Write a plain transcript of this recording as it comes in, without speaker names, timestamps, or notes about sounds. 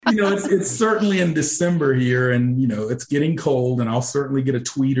it's certainly in December here, and it's getting cold, and I'll certainly get a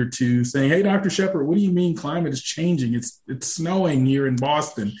tweet or two saying, "Hey, Dr. Shepard, what do you mean climate is changing? It's snowing here in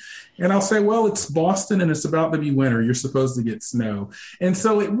Boston." And I'll say, well, it's Boston and it's about to be winter. You're supposed to get snow. And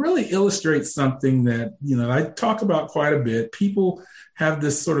so it really illustrates something that, I talk about quite a bit. People have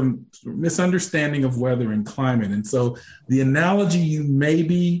this sort of misunderstanding of weather and climate. And so the analogy you may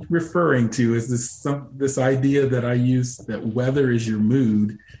be referring to is this idea that I use, that weather is your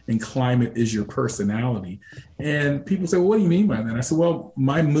mood and climate is your personality. And people say, well, what do you mean by that? I said, well,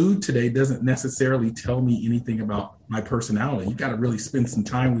 my mood today doesn't necessarily tell me anything about my personality. You've got to really spend some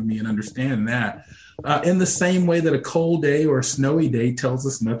time with me and understand that. In the same way that a cold day or a snowy day tells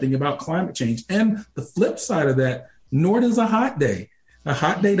us nothing about climate change. And the flip side of that, nor does a hot day. A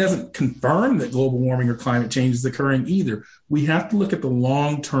hot day doesn't confirm that global warming or climate change is occurring either. We have to look at the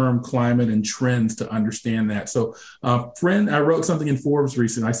long-term climate and trends to understand that. So, I wrote something in Forbes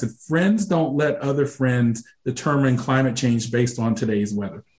recently. I said, friends don't let other friends determine climate change based on today's weather.